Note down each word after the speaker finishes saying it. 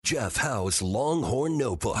Jeff Howe's Longhorn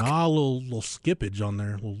Notebook. A little skippage on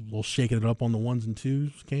there. A little shaking it up on the ones and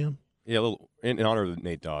twos, Cam. Yeah, a little in honor of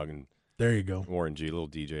Nate Dogg and there you go. Warren G, a little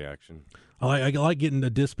DJ action. I like getting a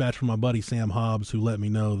dispatch from my buddy Sam Hobbs, who let me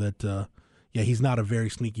know that, he's not a very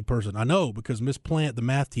sneaky person. I know because Miss Plant, the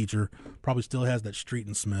math teacher, probably still has that Street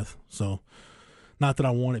and Smith. So, not that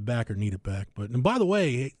I want it back or need it back. But and by the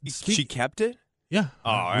way, she kept it. Yeah,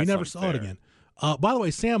 oh, we never saw it again. By the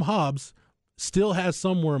way, Sam Hobbs still has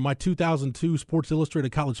somewhere my 2002 Sports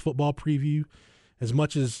Illustrated college football preview. As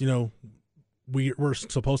much as we're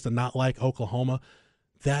supposed to not like Oklahoma.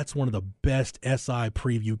 That's one of the best SI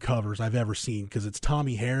preview covers I've ever seen because it's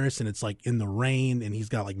Tommy Harris and it's like in the rain and he's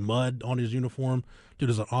got like mud on his uniform.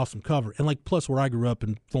 Dude, it's an awesome cover. And like plus where I grew up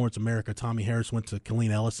in Florence, America, Tommy Harris went to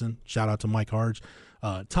Killeen Ellison. Shout out to Mike Harge.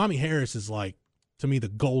 Tommy Harris is like, to me, the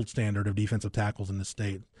gold standard of defensive tackles in the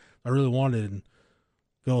state. I really wanted to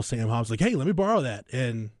go Sam Hobbs like, hey, let me borrow that.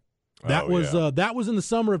 And that was in the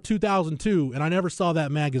summer of 2002 and I never saw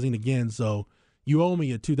that magazine again. So you owe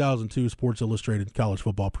me a 2002 Sports Illustrated college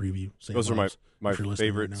football preview. Those are my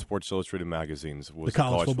favorite Sports Illustrated magazines. Was the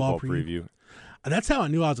college football preview. That's how I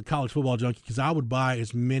knew I was a college football junkie because I would buy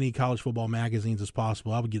as many college football magazines as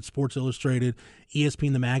possible. I would get Sports Illustrated.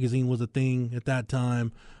 ESPN the magazine was a thing at that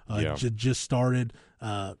time. Just started.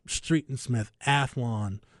 Street and Smith,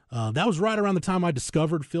 Athlon. That was right around the time I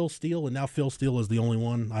discovered Phil Steele, and now Phil Steele is the only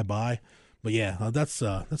one I buy. But yeah, that's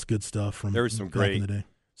good stuff from there was some back great in the day.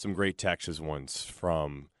 Some great Texas ones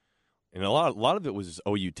from, and a lot of it was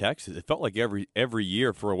OU Texas. It felt like every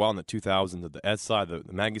year for a while in the 2000s that the SI,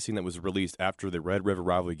 the magazine that was released after the Red River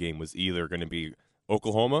rivalry game was either going to be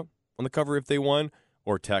Oklahoma on the cover if they won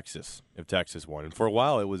or Texas if Texas won. And for a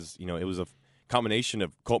while it was a combination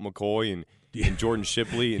of Colt McCoy and Jordan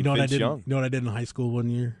Shipley and Vince Young. You know what I did in high school one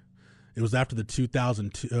year? It was after the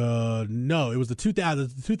 2002. It was the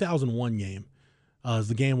 2001 game. It was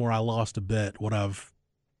the game where I lost a bet. What I've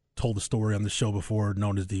told the story on the show before,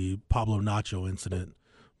 known as the Pablo Nacho incident.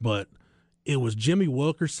 But it was Jimmy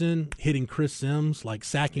Wilkerson hitting Chris Sims, like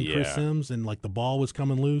sacking Chris Sims, and like the ball was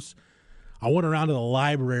coming loose. I went around to the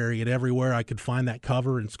library and everywhere I could find that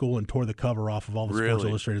cover in school and tore the cover off of all the Sports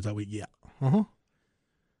Illustrated that week. Yeah. I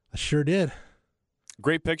sure did.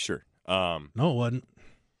 Great picture. No, it wasn't.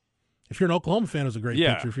 If you're an Oklahoma fan, it was a great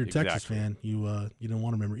picture. If you're a Texas fan, you don't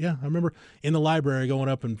want to remember. Yeah, I remember in the library going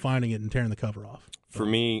up and finding it and tearing the cover off. For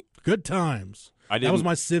me, good times. That was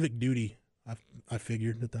my civic duty. I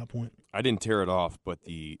figured at that point. I didn't tear it off, but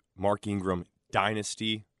the Mark Ingram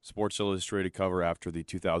Dynasty Sports Illustrated cover after the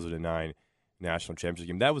 2009 National Championship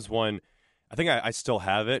game. That was one. I think I still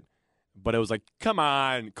have it, but it was like, come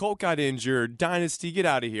on, Colt got injured, Dynasty, get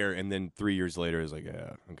out of here. And then 3 years later, it was like,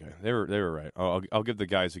 yeah, okay, they were right. I'll give the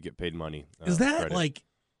guys who get paid money. Is that credit. like?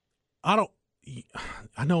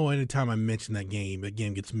 I know anytime I mention that game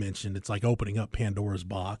gets mentioned. It's like opening up Pandora's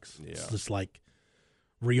box. Yeah. It's just like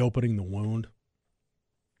reopening the wound.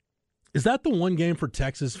 Is that the one game for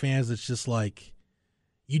Texas fans that's just like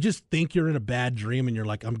you just think you're in a bad dream and you're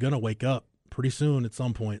like, I'm going to wake up pretty soon at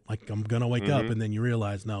some point. Like, I'm going to wake up, and then you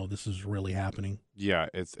realize, no, this is really happening. Yeah,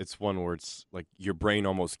 it's one where it's like your brain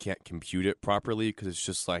almost can't compute it properly because it's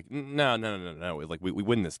just like, no. Like, we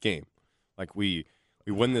win this game. Like, we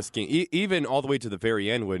win this game, even all the way to the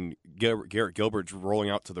very end when Garrett Gilbert's rolling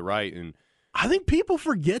out to the right. And I think people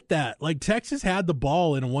forget that. Like, Texas had the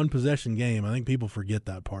ball in a one-possession game. I think people forget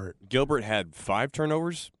that part. Gilbert had 5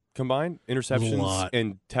 turnovers combined, interceptions,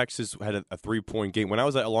 and Texas had a 3-point game. When I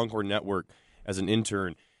was at Longhorn Network as an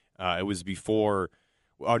intern, it was before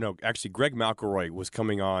 – Greg McElroy was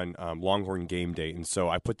coming on Longhorn Game Day, and so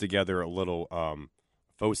I put together a little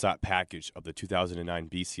FOSAT package of the 2009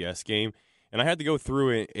 BCS game. And I had to go through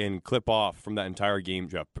it and clip off from that entire game.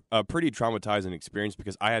 A pretty traumatizing experience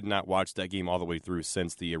because I had not watched that game all the way through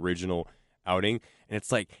since the original outing. And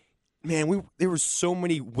it's like, man, there were so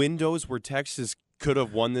many windows where Texas could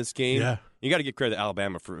have won this game. Yeah. You got to give credit to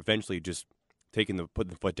Alabama for eventually just putting the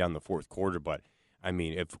foot down in the fourth quarter. But, I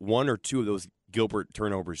mean, if 1 or 2 of those Gilbert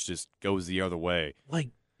turnovers just goes the other way. Like,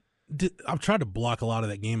 I've tried to block a lot of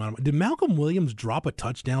that game out. Did Malcolm Williams drop a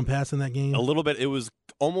touchdown pass in that game? A little bit. It was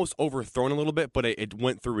almost overthrown a little bit, but it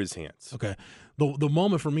went through his hands. Okay. The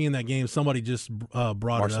moment for me in that game, somebody just brought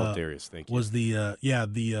Marcel it up. Darius, thank you. Was the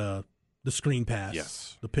screen pass?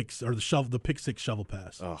 Yes. The pick six shovel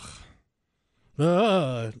pass. Ugh.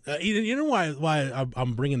 You know why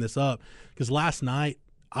I'm bringing this up? Because last night,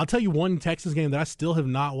 I'll tell you one Texas game that I still have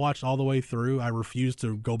not watched all the way through. I refuse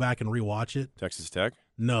to go back and rewatch it. Texas Tech?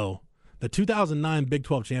 No. The 2009 Big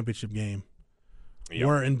 12 championship game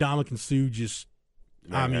where Ndamukong Suh just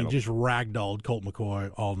ragdolled Colt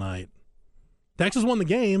McCoy all night. Texas won the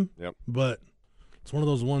game, but it's one of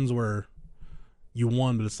those ones where you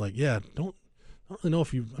won, but it's like, I don't really know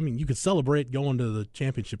if you could celebrate going to the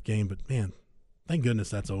championship game, but, man, thank goodness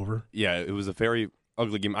that's over. Yeah, it was a very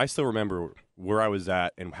ugly game. I still remember where I was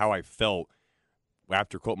at and how I felt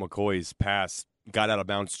after Colt McCoy's pass got out of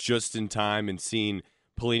bounds just in time and seeing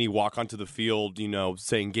Pelini walk onto the field,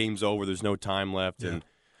 saying game's over, there's no time left. Yeah. And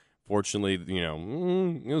fortunately,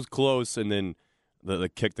 it was close, and then the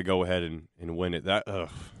kick to go ahead and win it. I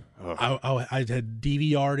had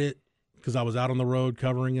DVR'd it because I was out on the road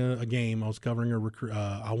covering a game. I was covering a recruit.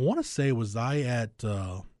 I want to say, was I at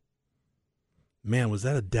was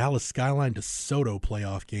that a Dallas Skyline DeSoto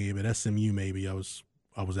playoff game at SMU? Maybe I was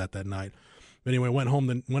at that night. But anyway, went home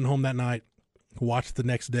that night, watched the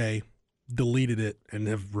next day, deleted it, and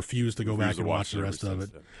have refused to go back and watch the rest of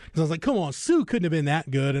it. Because I was like, come on, Sue couldn't have been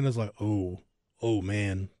that good. And I was like, oh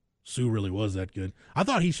man, Sue really was that good. I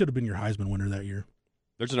thought he should have been your Heisman winner that year.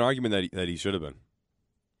 There's an argument that he should have been.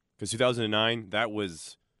 Because 2009, that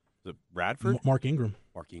was the Bradford? Mark Ingram.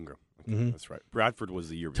 Okay, that's right. Bradford was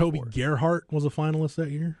the year before. Toby Gerhart was a finalist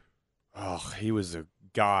that year. Oh, he was a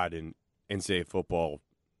god in NCAA football.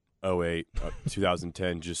 08,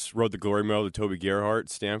 2010, just rode the glory mode with Toby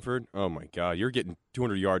Gerhart, Stanford. Oh my God, you're getting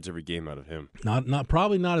 200 yards every game out of him.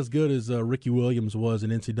 Probably not as good as Ricky Williams was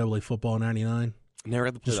in NCAA football in '99. Never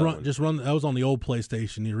had to play just run. That was on the old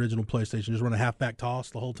PlayStation, the original PlayStation. Just run a halfback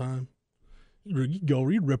toss the whole time.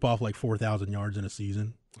 You'd rip off like 4,000 yards in a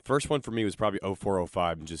season. First one for me was probably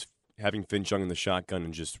 04-05, and just having Finch Young in the shotgun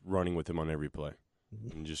and just running with him on every play,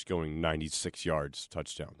 and just going 96 yards,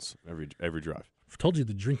 touchdowns every drive. I told you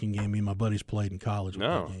the drinking game me and my buddies played in college.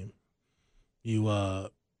 No. That game. You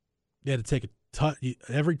had to take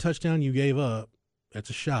every touchdown you gave up, that's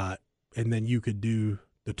a shot, and then you could do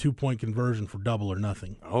the 2-point conversion for double or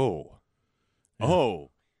nothing. Oh. Yeah.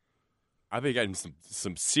 Oh. I've been getting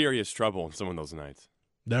some serious trouble in some of those nights.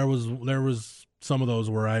 There was some of those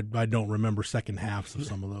where I don't remember second halves of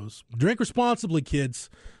some of those. Drink responsibly, kids.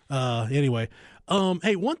 Anyway,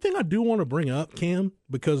 hey, one thing I do want to bring up, Cam,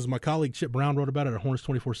 because my colleague Chip Brown wrote about it at Horns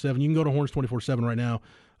 24/7. You can go to Horns 24/7 right now.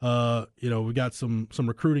 We got some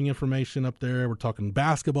recruiting information up there. We're talking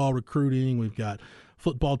basketball recruiting. We've got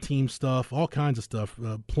football team stuff, all kinds of stuff.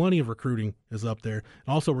 Plenty of recruiting is up there.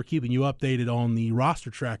 And also, we're keeping you updated on the roster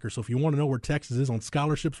tracker. So if you want to know where Texas is on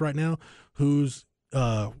scholarships right now, who's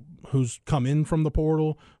come in from the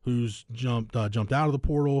portal, who's jumped out of the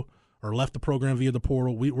portal, or left the program via the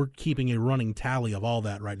portal. We're keeping a running tally of all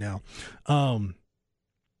that right now.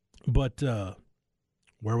 But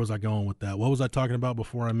where was I going with that? What was I talking about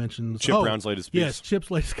before I mentioned Chip Brown's latest piece? Yes, Chip's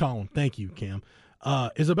latest column. Thank you, Cam.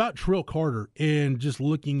 Is about Trill Carter and just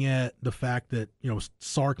looking at the fact that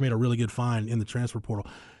Sark made a really good find in the transfer portal.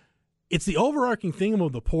 It's the overarching theme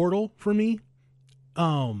of the portal for me.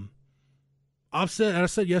 I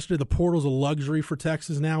said yesterday the portal's a luxury for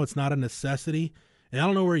Texas now. It's not a necessity. And I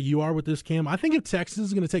don't know where you are with this, Cam. I think if Texas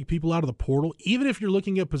is going to take people out of the portal, even if you're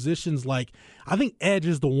looking at positions like, I think edge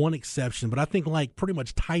is the one exception, but I think like pretty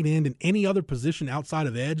much tight end and any other position outside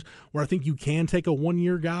of edge where I think you can take a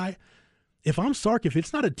 1-year guy. If I'm Sark, if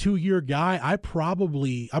it's not a 2-year guy, I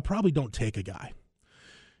probably don't take a guy.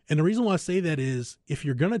 And the reason why I say that is if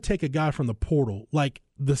you're going to take a guy from the portal, like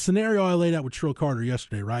the scenario I laid out with Trill Carter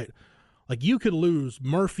yesterday, right? Like you could lose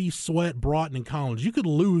Murphy, Sweat, Broughton, and Collins. You could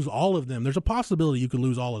lose all of them. There's a possibility you could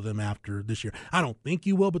lose all of them after this year. I don't think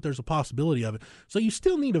you will, but there's a possibility of it. So you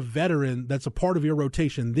still need a veteran that's a part of your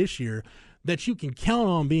rotation this year that you can count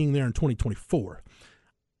on being there in 2024.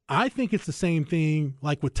 I think it's the same thing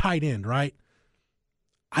like with tight end, right?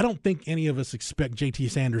 I don't think any of us expect JT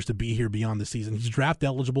Sanders to be here beyond the season. He's draft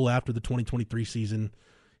eligible after the 2023 season.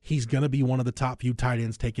 He's going to be one of the top few tight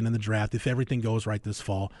ends taken in the draft if everything goes right this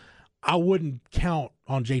fall. I wouldn't count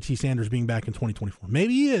on JT Sanders being back in 2024.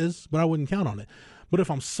 Maybe he is, but I wouldn't count on it. But if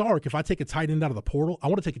I'm Sark, if I take a tight end out of the portal, I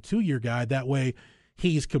want to take a 2-year guy. That way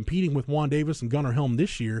he's competing with Juan Davis and Gunnar Helm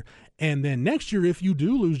this year. And then next year, if you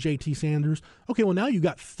do lose JT Sanders, okay, well, now you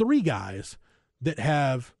got 3 guys that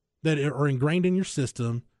are ingrained in your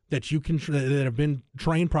system, that you can that have been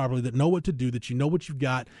trained properly, that know what to do, that you know what you've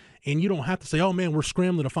got, and you don't have to say, "Oh man, we're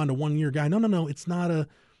scrambling to find a 1-year guy." No, it's not a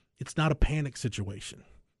panic situation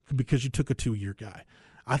because you took a 2-year guy.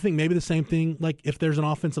 I think maybe the same thing, like if there's an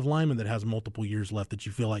offensive lineman that has multiple years left that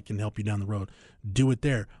you feel like can help you down the road, do it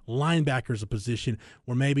there. Linebacker's a position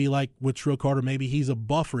where maybe like with Trill Carter, maybe he's a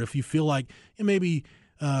buffer. If you feel like maybe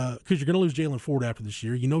because you're going to lose Jalen Ford after this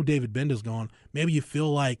year, David Benda's gone. Maybe you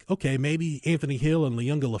feel like, okay, maybe Anthony Hill and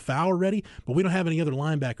Leunga Lafau are ready, but we don't have any other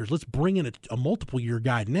linebackers. Let's bring in a multiple-year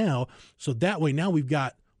guy now, so that way now we've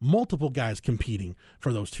got multiple guys competing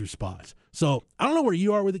for those 2 spots. So I don't know where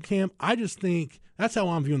you are with it, Cam. I just think that's how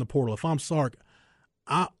I'm viewing the portal. If I'm Sark,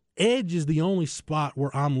 edge is the only spot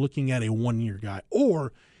where I'm looking at a 1-year guy.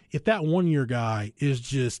 Or if that 1-year guy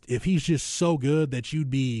is if he's just so good that you'd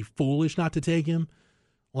be foolish not to take him,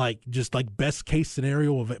 like best case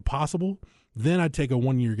scenario of it possible, then I'd take a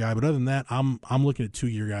 1-year guy. But other than that, I'm looking at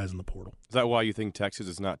 2-year guys in the portal. Is that why you think Texas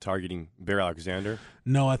is not targeting Bear Alexander?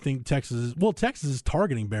 No, I think Texas is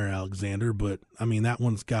targeting Bear Alexander, but I mean I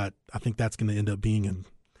think that's going to end up being in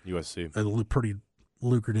USC, a pretty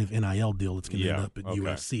lucrative NIL deal that's going to end up at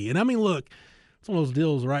USC. And I mean, look, it's one of those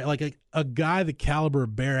deals, right? Like a guy the caliber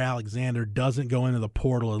of Bear Alexander doesn't go into the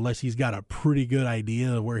portal unless he's got a pretty good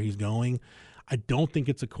idea of where he's going. I don't think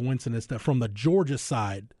it's a coincidence that from the Georgia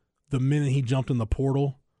side, the minute he jumped in the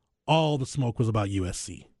portal, all the smoke was about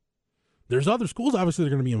USC. There's other schools, obviously, that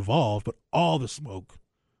are going to be involved, but all the smoke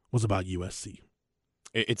was about USC.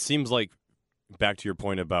 It seems like, back to your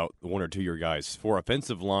point about the 1 or 2-year guys, for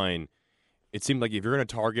offensive line, it seemed like if you're going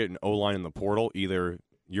to target an O-line in the portal, either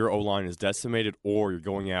your O-line is decimated or you're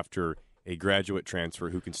going after a graduate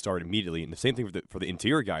transfer who can start immediately. And the same thing for the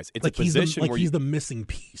interior guys. It's like a position where he's the missing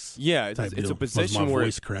piece. Yeah, it's a position where my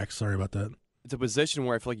voice cracks. Sorry about that. It's a position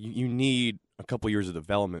where I feel like you need a couple years of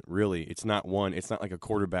development, really. It's not like a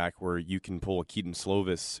quarterback where you can pull a Keaton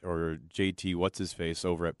Slovis or JT what's-his-face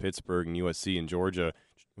over at Pittsburgh and USC and Georgia.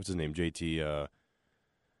 What's his name? JT,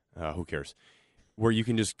 who cares? Where you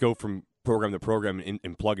can just go from program to program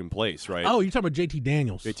and plug and place, right? Oh, you're talking about JT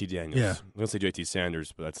Daniels. JT Daniels. Yeah. I'm going to say JT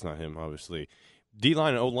Sanders, but that's not him, obviously.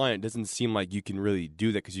 D-line and O-line, it doesn't seem like you can really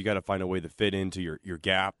do that because you got to find a way to fit into your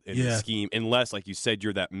gap and the scheme, unless, like you said,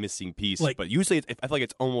 you're that missing piece. But usually I feel like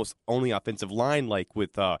it's almost only offensive line, like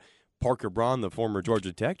with Parker Braun, the former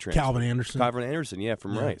Georgia Tech transfer. Calvin Anderson,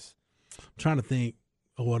 from Rice. I'm trying to think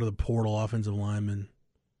of what are the portal offensive linemen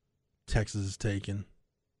Texas has taken.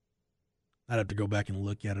 I'd have to go back and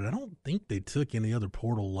look at it. I don't think they took any other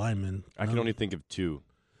portal linemen. I can only think of 2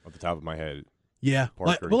 off the top of my head. Yeah,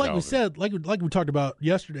 like we said, like we talked about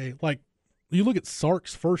yesterday, like you look at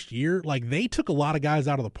Sark's first year, like they took a lot of guys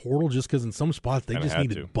out of the portal just because in some spots they just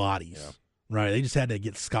needed bodies, right? They just had to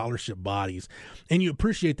get scholarship bodies, and you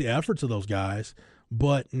appreciate the efforts of those guys.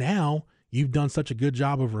 But now you've done such a good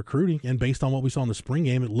job of recruiting, and based on what we saw in the spring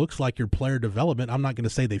game, it looks like your player development. I'm not going to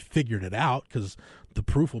say they figured it out because the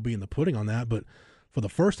proof will be in the pudding on that, but for the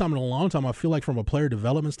first time in a long time, I feel like from a player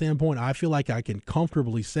development standpoint, I feel like I can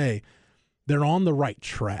comfortably say they're on the right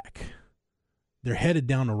track. They're headed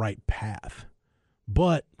down the right path.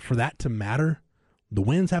 But for that to matter, the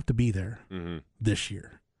wins have to be there this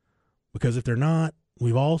year. Because if they're not,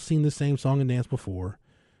 we've all seen the same song and dance before.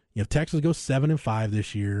 If Texas goes 7-5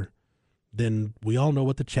 this year, then we all know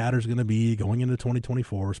what the chatter is going to be going into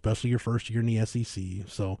 2024, especially your first year in the SEC.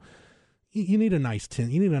 So you need a nice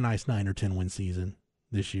 9 or 10 win season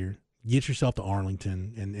this year. Get yourself to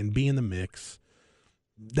Arlington and be in the mix.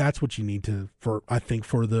 That's what you need for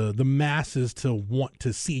the masses to want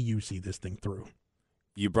to see you see this thing through.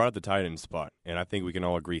 You brought up the tight end spot, and I think we can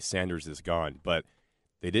all agree Sanders is gone, but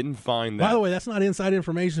they didn't find that. By the way, that's not inside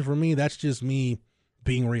information for me. That's just me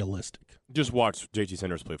being realistic. Just watch JT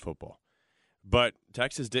Sanders play football. But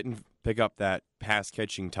Texas didn't pick up that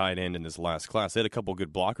pass-catching tight end in this last class. They had a couple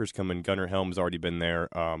good blockers come in. Gunnar Helm's already been there.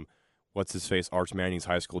 What's-his-face? Arch Manning's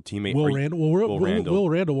high school teammate. Will Randall. Will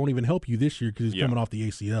Randall won't even help you this year because he's coming off the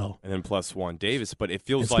ACL. And then plus Juan Davis. But it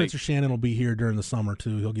feels Spencer Shannon will be here during the summer,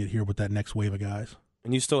 too. He'll get here with that next wave of guys.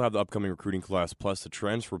 And you still have the upcoming recruiting class plus the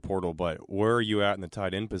transfer portal, but where are you at in the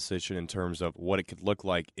tight end position in terms of what it could look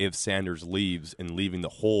like if Sanders leaves and leaving the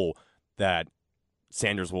hole that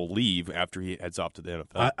Sanders will leave after he heads off to the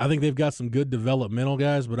NFL? I think they've got some good developmental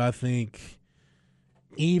guys, but I think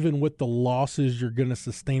even with the losses you're going to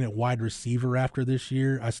sustain at wide receiver after this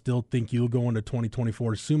year, I still think you'll go into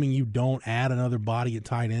 2024, assuming you don't add another body at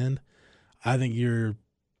tight end. I think you're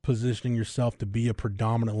positioning yourself to be a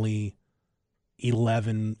predominantly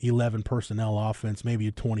 11 personnel offense, maybe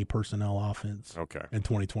a 20 personnel offense in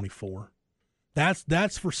 2024.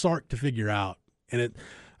 That's for Sark to figure out. And it,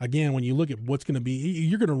 again, when you look at what's going to be,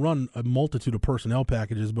 you're going to run a multitude of personnel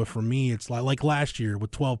packages, but for me, it's like last year with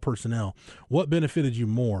 12 personnel. What benefited you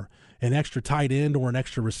more, an extra tight end or an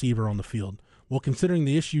extra receiver on the field? Well, considering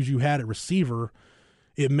the issues you had at receiver,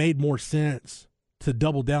 it made more sense to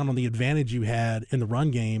double down on the advantage you had in the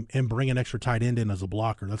run game and bring an extra tight end in as a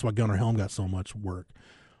blocker. That's why Gunnar Helm got so much work.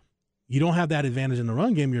 You don't have that advantage in the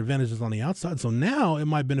run game. Your advantage is on the outside. So now it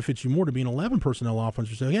might benefit you more to be an 11 personnel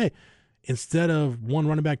offense. You say, hey, instead of one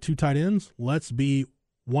running back, 2 tight ends, let's be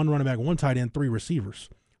 1 running back, 1 tight end, 3 receivers,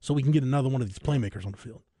 so we can get another one of these playmakers on the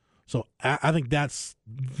field. So I think that's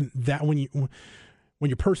that when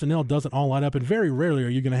your personnel doesn't all line up, and very rarely are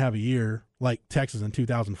you going to have a year like Texas in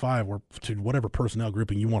 2005 where to whatever personnel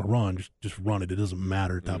grouping you want to run, just run it. It doesn't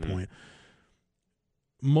matter at that point.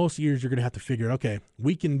 Most years you're going to have to figure, okay,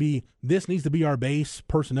 this needs to be our base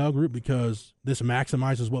personnel group because this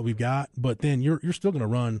maximizes what we've got, but then you're still going to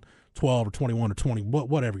run 12 or 21 or 20,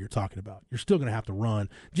 whatever you're talking about. You're still going to have to run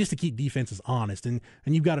just to keep defenses honest, and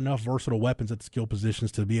you've got enough versatile weapons at the skill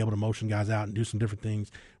positions to be able to motion guys out and do some different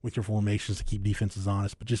things with your formations to keep defenses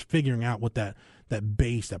honest, but just figuring out what that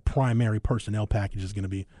base, that primary personnel package is going to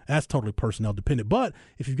be, that's totally personnel dependent. But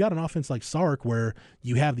if you've got an offense like Sark where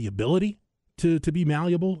you have the ability to be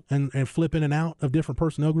malleable and flip in and out of different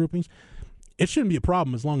personnel groupings, it shouldn't be a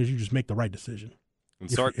problem as long as you just make the right decision.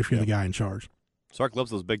 And Sark, if you're the guy in charge. Sark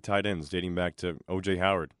loves those big tight ends dating back to O.J.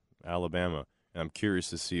 Howard, Alabama. And I'm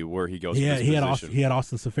curious to see where he goes. Yeah, he had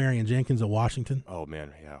Austin Safarian-Jenkins at Washington. Oh,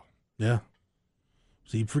 man, yeah.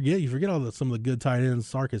 So you forget some of the good tight ends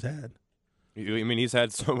Sark has had. I mean, he's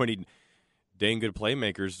had so many dang good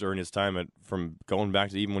playmakers during his time from going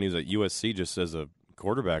back to even when he was at USC just as a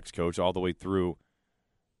quarterbacks coach all the way through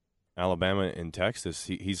Alabama and Texas.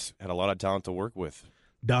 He's had a lot of talent to work with.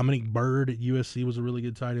 Dominic Byrd at USC was a really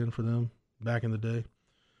good tight end for them back in the day.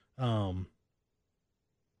 Let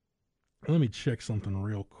me check something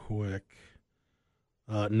real quick.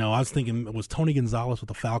 No, I was thinking it was Tony Gonzalez with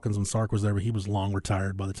the Falcons when Sark was there, but he was long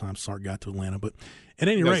retired by the time Sark got to Atlanta. But at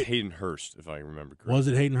any rate, Hayden Hurst, if I remember correctly. Was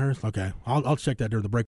it Hayden Hurst? Okay, I'll check that during the break.